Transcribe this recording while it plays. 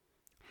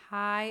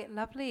Hi,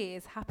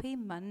 lovelies. Happy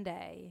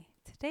Monday.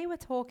 Today we're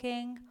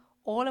talking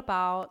all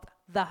about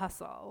the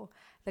hustle,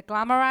 the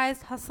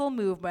glamorized hustle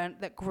movement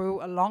that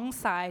grew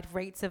alongside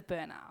rates of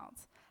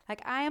burnout.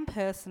 I am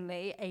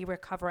personally a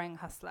recovering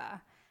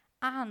hustler,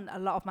 and a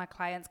lot of my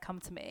clients come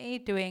to me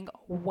doing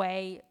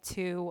way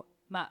too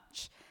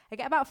much. I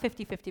get about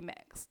 50-50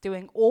 mix,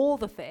 doing all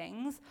the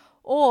things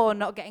or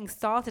not getting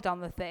started on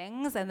the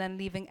things and then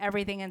leaving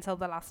everything until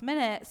the last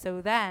minute. So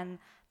then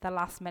the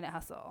last minute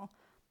hustle.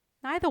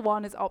 Neither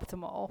one is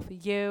optimal for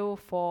you,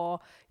 for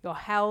your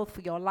health,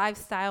 for your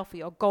lifestyle, for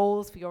your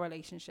goals, for your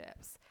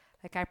relationships.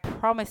 I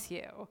promise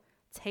you,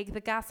 take the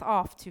gas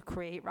off to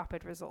create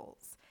rapid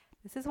results.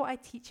 This is what I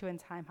teach you in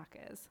Time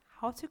Hackers,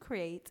 how to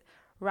create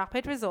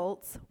rapid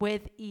results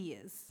with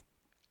ease.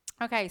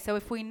 Okay, so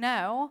if we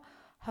know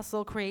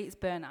hustle creates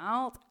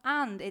burnout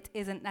and it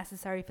isn't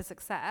necessary for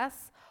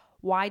success,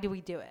 why do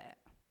we do it?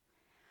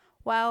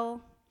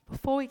 Well,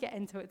 before we get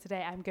into it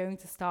today, I'm going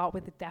to start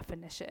with the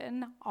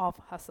definition of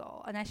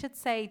hustle. And I should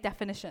say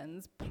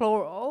definitions,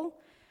 plural.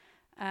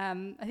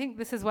 I think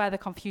this is where the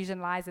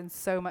confusion lies in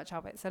so much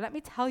of it. So let me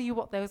tell you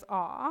what those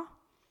are.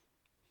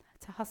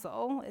 To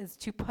hustle is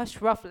to push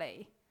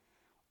roughly,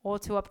 or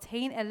to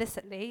obtain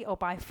illicitly or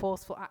by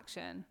forceful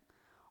action,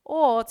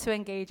 or to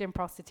engage in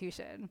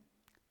prostitution.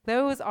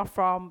 Those are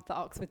from the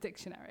Oxford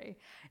Dictionary.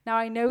 Now,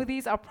 I know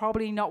these are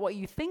probably not what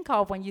you think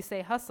of when you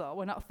say hustle.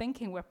 We're not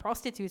thinking we're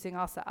prostituting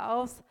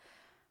ourselves,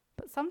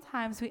 but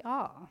sometimes we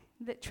are,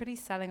 literally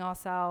selling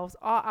ourselves,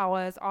 our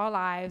hours, our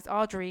lives,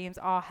 our dreams,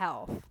 our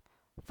health.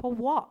 For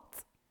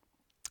what?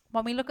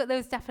 When we look at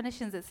those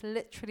definitions, it's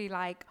literally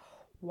like,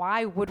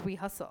 why would we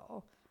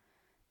hustle?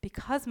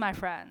 Because, my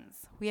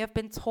friends, we have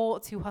been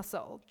taught to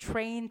hustle,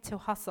 trained to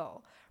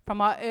hustle,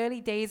 from our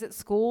early days at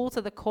school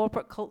to the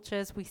corporate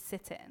cultures we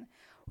sit in.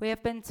 We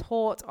have been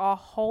taught our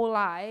whole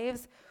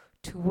lives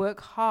to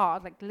work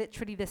hard, like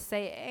literally the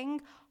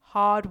saying,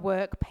 hard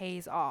work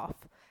pays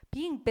off.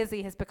 Being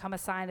busy has become a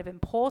sign of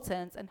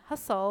importance, and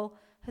hustle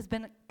has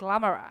been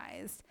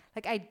glamorized.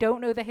 I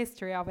don't know the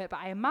history of it, but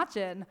I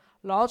imagine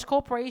large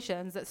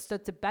corporations that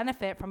stood to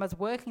benefit from us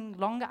working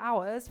longer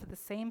hours for the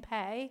same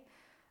pay,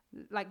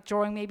 like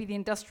during maybe the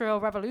Industrial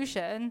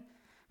Revolution.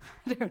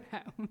 I don't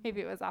know,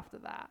 maybe it was after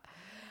that.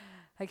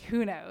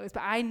 Who knows?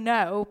 But I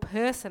know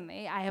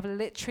personally, I have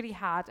literally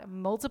had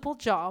multiple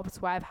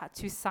jobs where I've had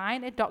to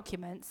sign a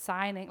document,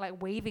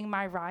 waiving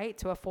my right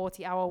to a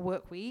 40-hour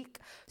work week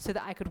so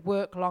that I could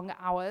work longer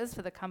hours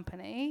for the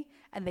company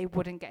and they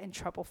wouldn't get in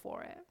trouble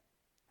for it.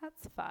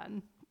 That's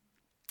fun.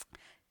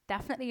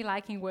 Definitely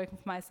liking working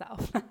for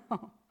myself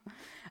now.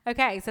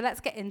 Okay, so let's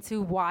get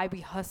into why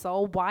we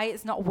hustle, why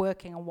it's not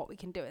working, and what we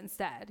can do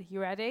instead.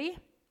 You ready?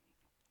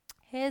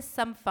 Here's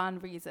some fun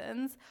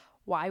reasons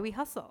why we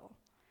hustle.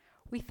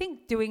 We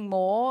think doing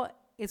more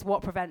is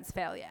what prevents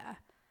failure.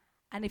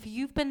 And if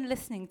you've been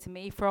listening to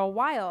me for a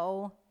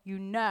while, you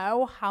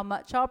know how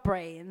much our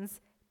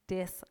brains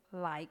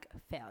dislike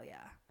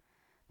failure.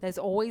 There's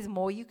always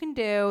more you can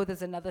do.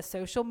 There's another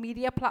social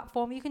media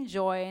platform you can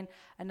join,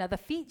 another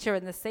feature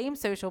in the same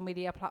social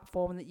media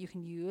platform that you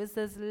can use.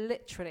 There's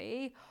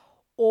literally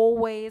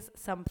always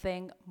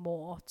something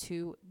more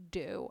to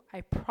do.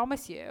 I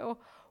promise you,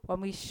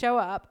 when we show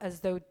up as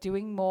though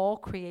doing more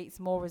creates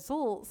more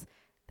results,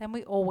 then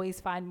we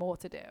always find more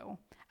to do.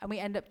 And we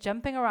end up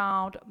jumping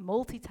around,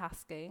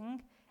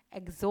 multitasking,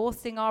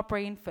 exhausting our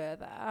brain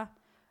further,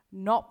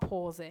 not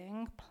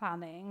pausing,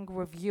 planning,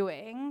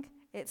 reviewing.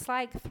 It's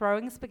like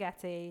throwing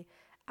spaghetti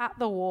at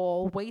the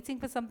wall, waiting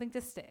for something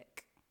to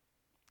stick.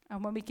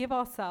 And when we give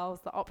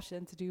ourselves the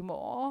option to do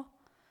more,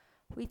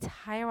 we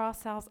tire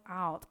ourselves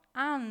out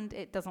and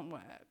it doesn't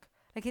work.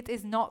 It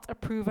is not a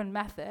proven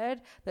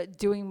method that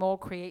doing more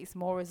creates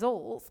more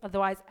results.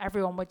 Otherwise,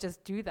 everyone would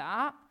just do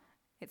that.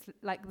 It's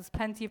like there's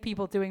plenty of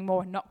people doing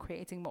more and not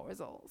creating more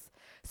results.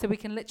 So we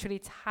can literally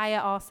tire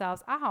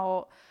ourselves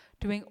out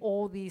doing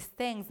all these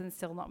things and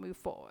still not move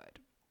forward.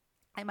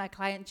 And my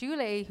client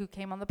Julie, who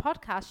came on the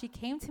podcast, she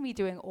came to me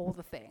doing all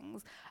the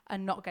things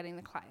and not getting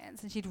the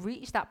clients. And she'd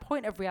reached that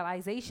point of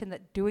realization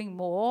that doing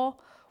more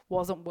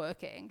wasn't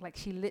working.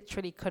 She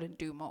literally couldn't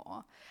do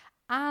more.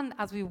 And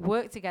as we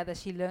worked together,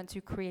 she learned to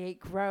create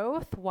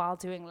growth while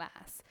doing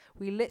less.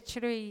 We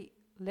literally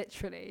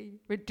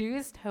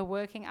reduced her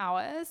working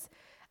hours,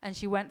 and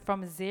she went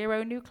from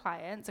 0 new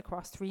clients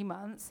across 3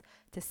 months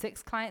to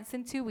 6 clients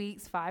in 2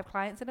 weeks, 5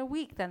 clients in a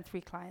week, then 3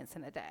 clients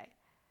in a day.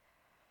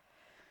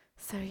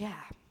 So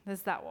yeah,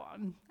 there's that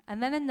one.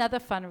 And then another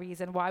fun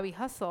reason why we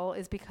hustle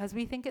is because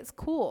we think it's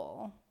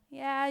cool.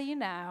 Yeah,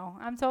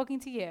 I'm talking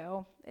to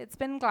you. It's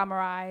been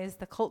glamorized,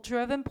 the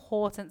culture of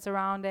importance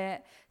around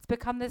it. It's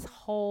become this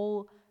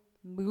whole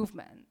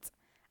movement.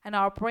 And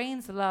our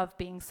brains love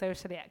being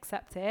socially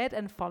accepted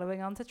and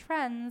following on to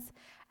trends.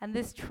 And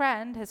this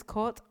trend has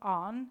caught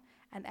on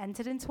and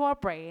entered into our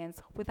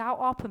brains without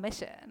our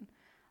permission.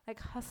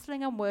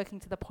 Hustling and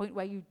working to the point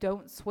where you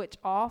don't switch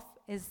off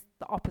is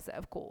the opposite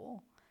of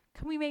cool.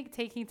 Can we make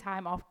taking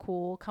time off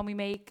cool? Can we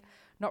make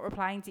not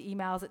replying to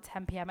emails at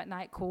 10 p.m. at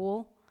night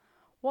cool?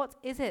 What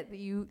is it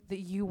that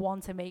you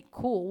want to make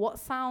cool? What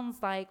sounds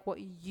like what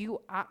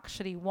you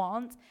actually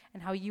want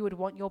and how you would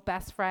want your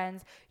best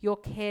friends, your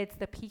kids,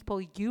 the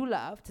people you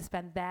love to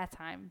spend their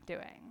time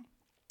doing?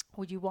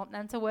 Would you want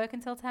them to work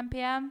until 10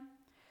 p.m.?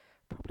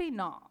 Probably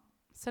not.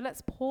 So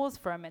let's pause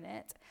for a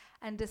minute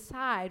and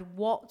decide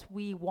what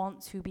we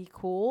want to be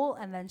cool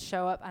and then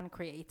show up and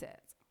create it.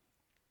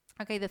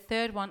 Okay, the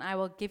third one I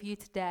will give you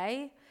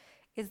today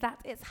is that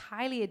it's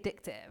highly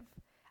addictive.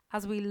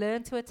 As we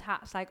learn to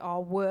attach like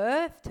our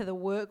worth to the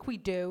work we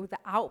do, the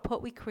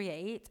output we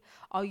create,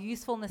 our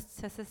usefulness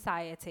to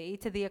society,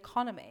 to the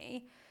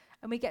economy,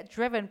 and we get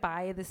driven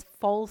by this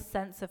false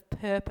sense of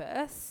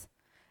purpose.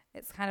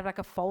 It's kind of like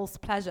a false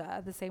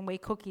pleasure, the same way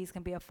cookies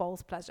can be a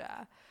false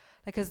pleasure.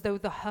 Like as though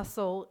the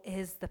hustle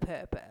is the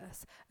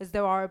purpose, as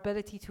though our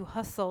ability to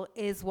hustle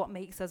is what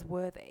makes us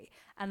worthy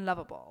and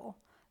lovable.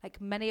 Like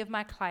many of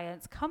my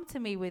clients come to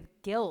me with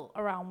guilt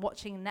around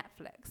watching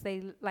Netflix.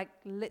 They like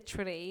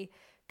literally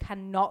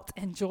cannot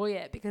enjoy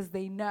it because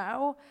they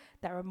know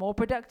there are more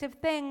productive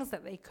things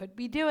that they could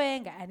be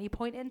doing at any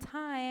point in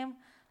time.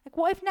 Like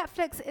what if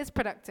Netflix is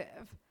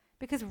productive?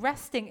 Because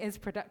resting is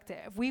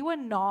productive. We were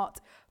not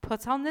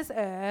put on this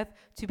earth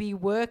to be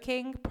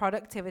working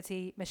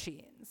productivity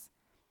machines.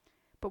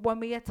 But when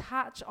we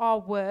attach our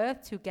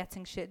worth to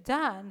getting shit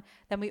done,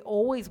 then we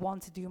always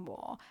want to do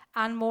more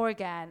and more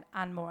again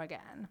and more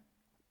again.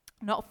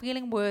 Not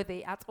feeling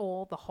worthy at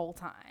all the whole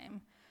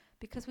time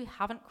because we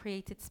haven't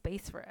created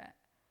space for it.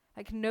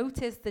 Like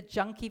notice the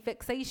junkie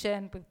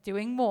fixation with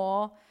doing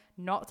more,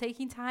 not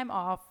taking time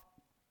off,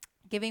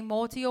 giving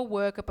more to your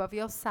work above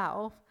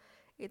yourself.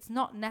 It's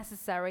not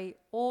necessary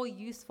or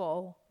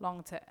useful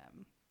long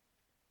term.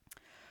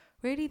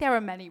 Really, there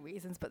are many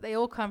reasons, but they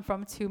all come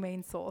from two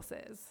main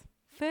sources.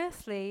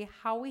 Firstly,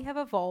 how we have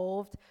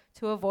evolved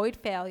to avoid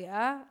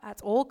failure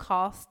at all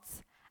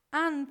costs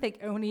and think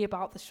only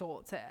about the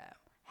short term,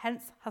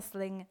 hence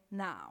hustling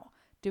now,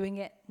 doing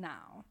it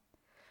now.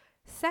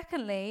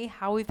 Secondly,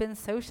 how we've been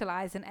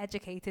socialized and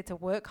educated to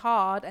work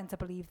hard and to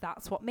believe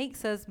that's what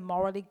makes us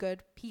morally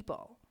good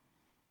people.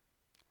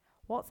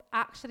 What's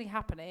actually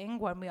happening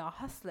when we are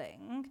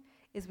hustling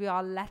is we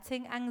are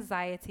letting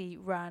anxiety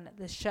run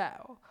the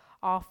show.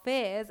 Our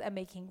fears are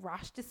making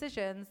rash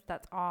decisions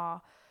that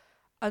are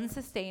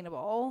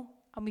unsustainable,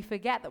 and we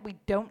forget that we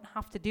don't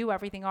have to do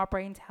everything our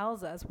brain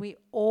tells us. We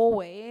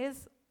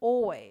always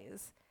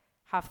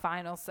have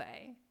final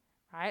say,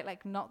 right?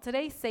 Like not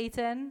today,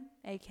 Satan,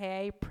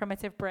 aka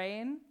primitive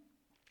brain.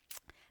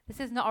 This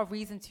is not a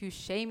reason to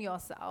shame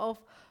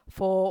yourself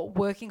for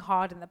working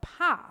hard in the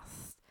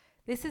past.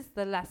 This is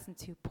the lesson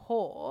to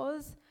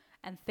pause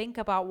and think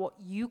about what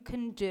you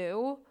can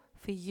do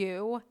for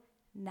you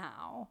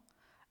now.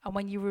 And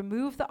when you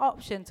remove the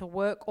option to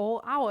work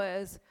all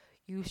hours,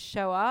 you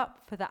show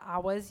up for the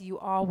hours you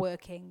are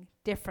working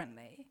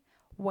differently.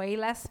 Way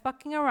less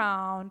fucking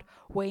around,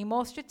 way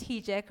more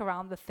strategic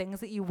around the things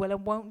that you will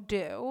and won't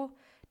do.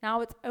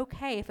 Now it's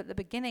okay if at the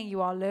beginning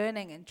you are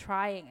learning and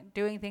trying and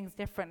doing things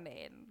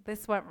differently and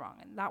this went wrong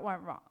and that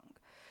went wrong.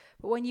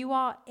 But when you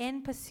are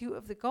in pursuit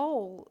of the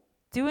goal,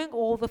 doing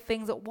all the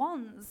things at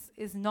once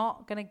is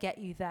not going to get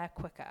you there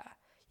quicker.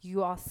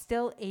 You are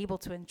still able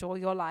to enjoy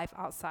your life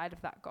outside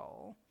of that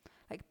goal.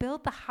 Like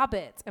build the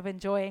habit of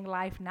enjoying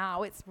life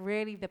now. It's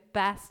really the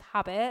best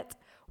habit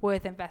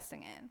worth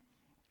investing in.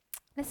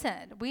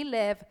 Listen, we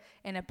live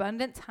in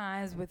abundant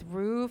times with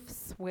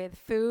roofs, with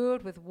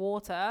food, with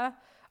water.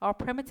 Our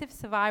primitive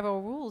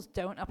survival rules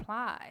don't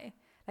apply.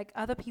 Like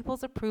other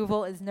people's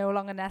approval is no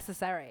longer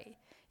necessary.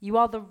 You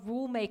are the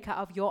rule maker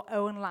of your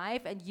own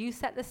life and you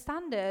set the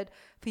standard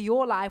for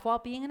your life while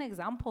being an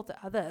example to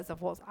others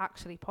of what's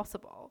actually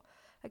possible.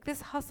 Like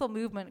this hustle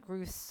movement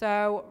grew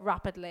so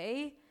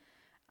rapidly.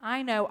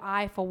 I know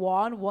I, for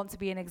one, want to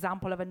be an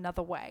example of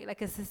another way,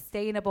 like a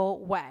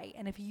sustainable way.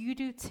 And if you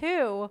do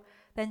too,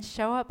 then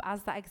show up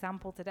as that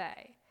example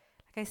today.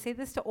 Like I say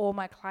this to all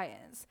my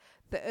clients.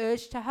 The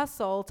urge to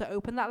hustle, to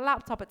open that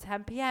laptop at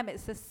 10 p.m.,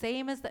 it's the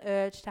same as the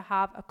urge to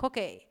have a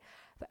cookie.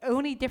 The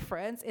only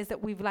difference is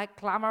that we've like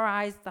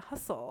glamorized the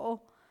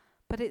hustle,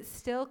 but it's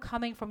still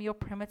coming from your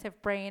primitive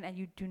brain and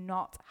you do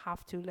not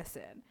have to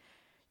listen.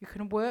 You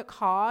can work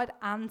hard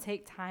and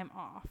take time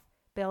off.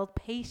 Build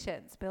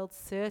patience, build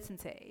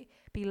certainty,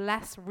 be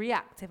less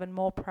reactive and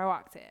more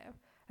proactive.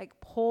 Like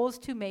pause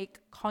to make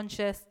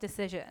conscious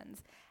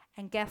decisions.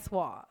 And guess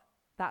what?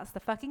 That's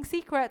the fucking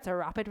secret to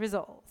rapid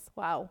results.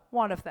 Well,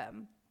 one of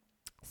them.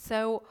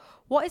 So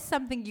what is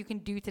something you can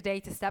do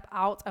today to step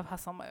out of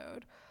hustle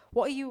mode?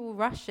 What are you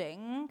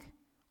rushing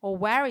or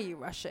where are you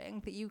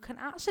rushing that you can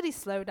actually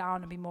slow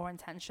down and be more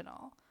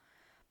intentional?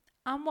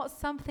 And what's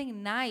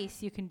something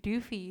nice you can do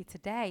for you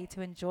today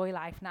to enjoy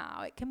life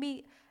now? It can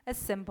be as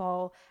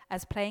simple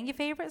as playing your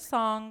favorite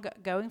song,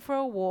 going for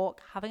a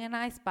walk, having a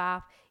nice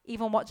bath,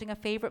 even watching a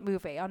favorite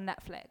movie on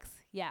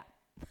Netflix. Yeah,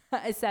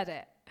 I said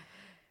it.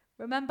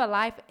 Remember,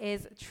 life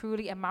is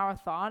truly a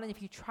marathon, and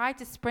if you try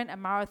to sprint a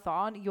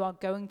marathon, you are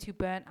going to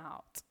burn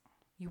out.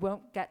 You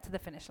won't get to the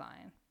finish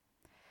line.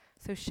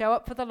 So show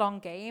up for the long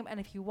game. And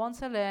if you want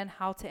to learn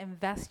how to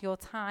invest your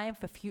time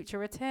for future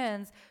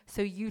returns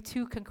so you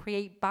too can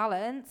create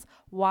balance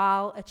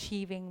while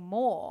achieving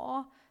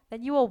more,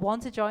 then you will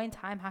want to join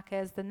Time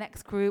Hackers. The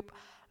next group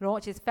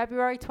launches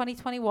February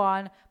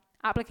 2021.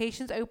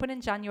 Applications open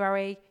in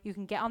January. You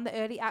can get on the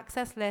early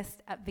access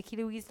list at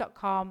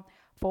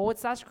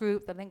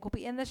vickylouise.com/group. The link will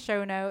be in the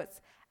show notes.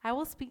 I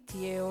will speak to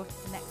you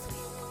next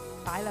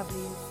week. Bye,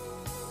 lovelies.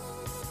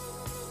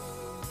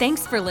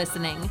 Thanks for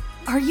listening.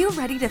 Are you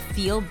ready to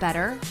feel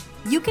better?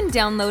 You can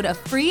download a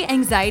free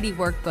anxiety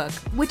workbook,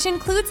 which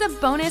includes a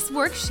bonus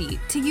worksheet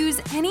to use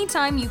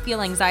anytime you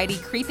feel anxiety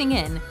creeping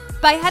in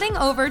by heading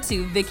over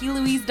to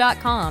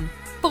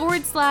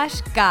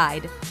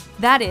vickylouise.com/guide.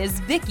 That is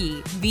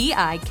Vicky,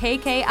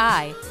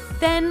 VIKKI,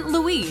 then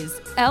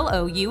Louise,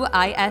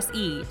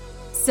 LOUISE.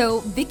 So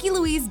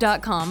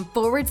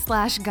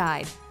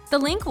vickylouise.com/guide. The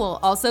link will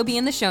also be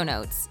in the show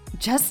notes.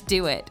 Just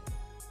do it.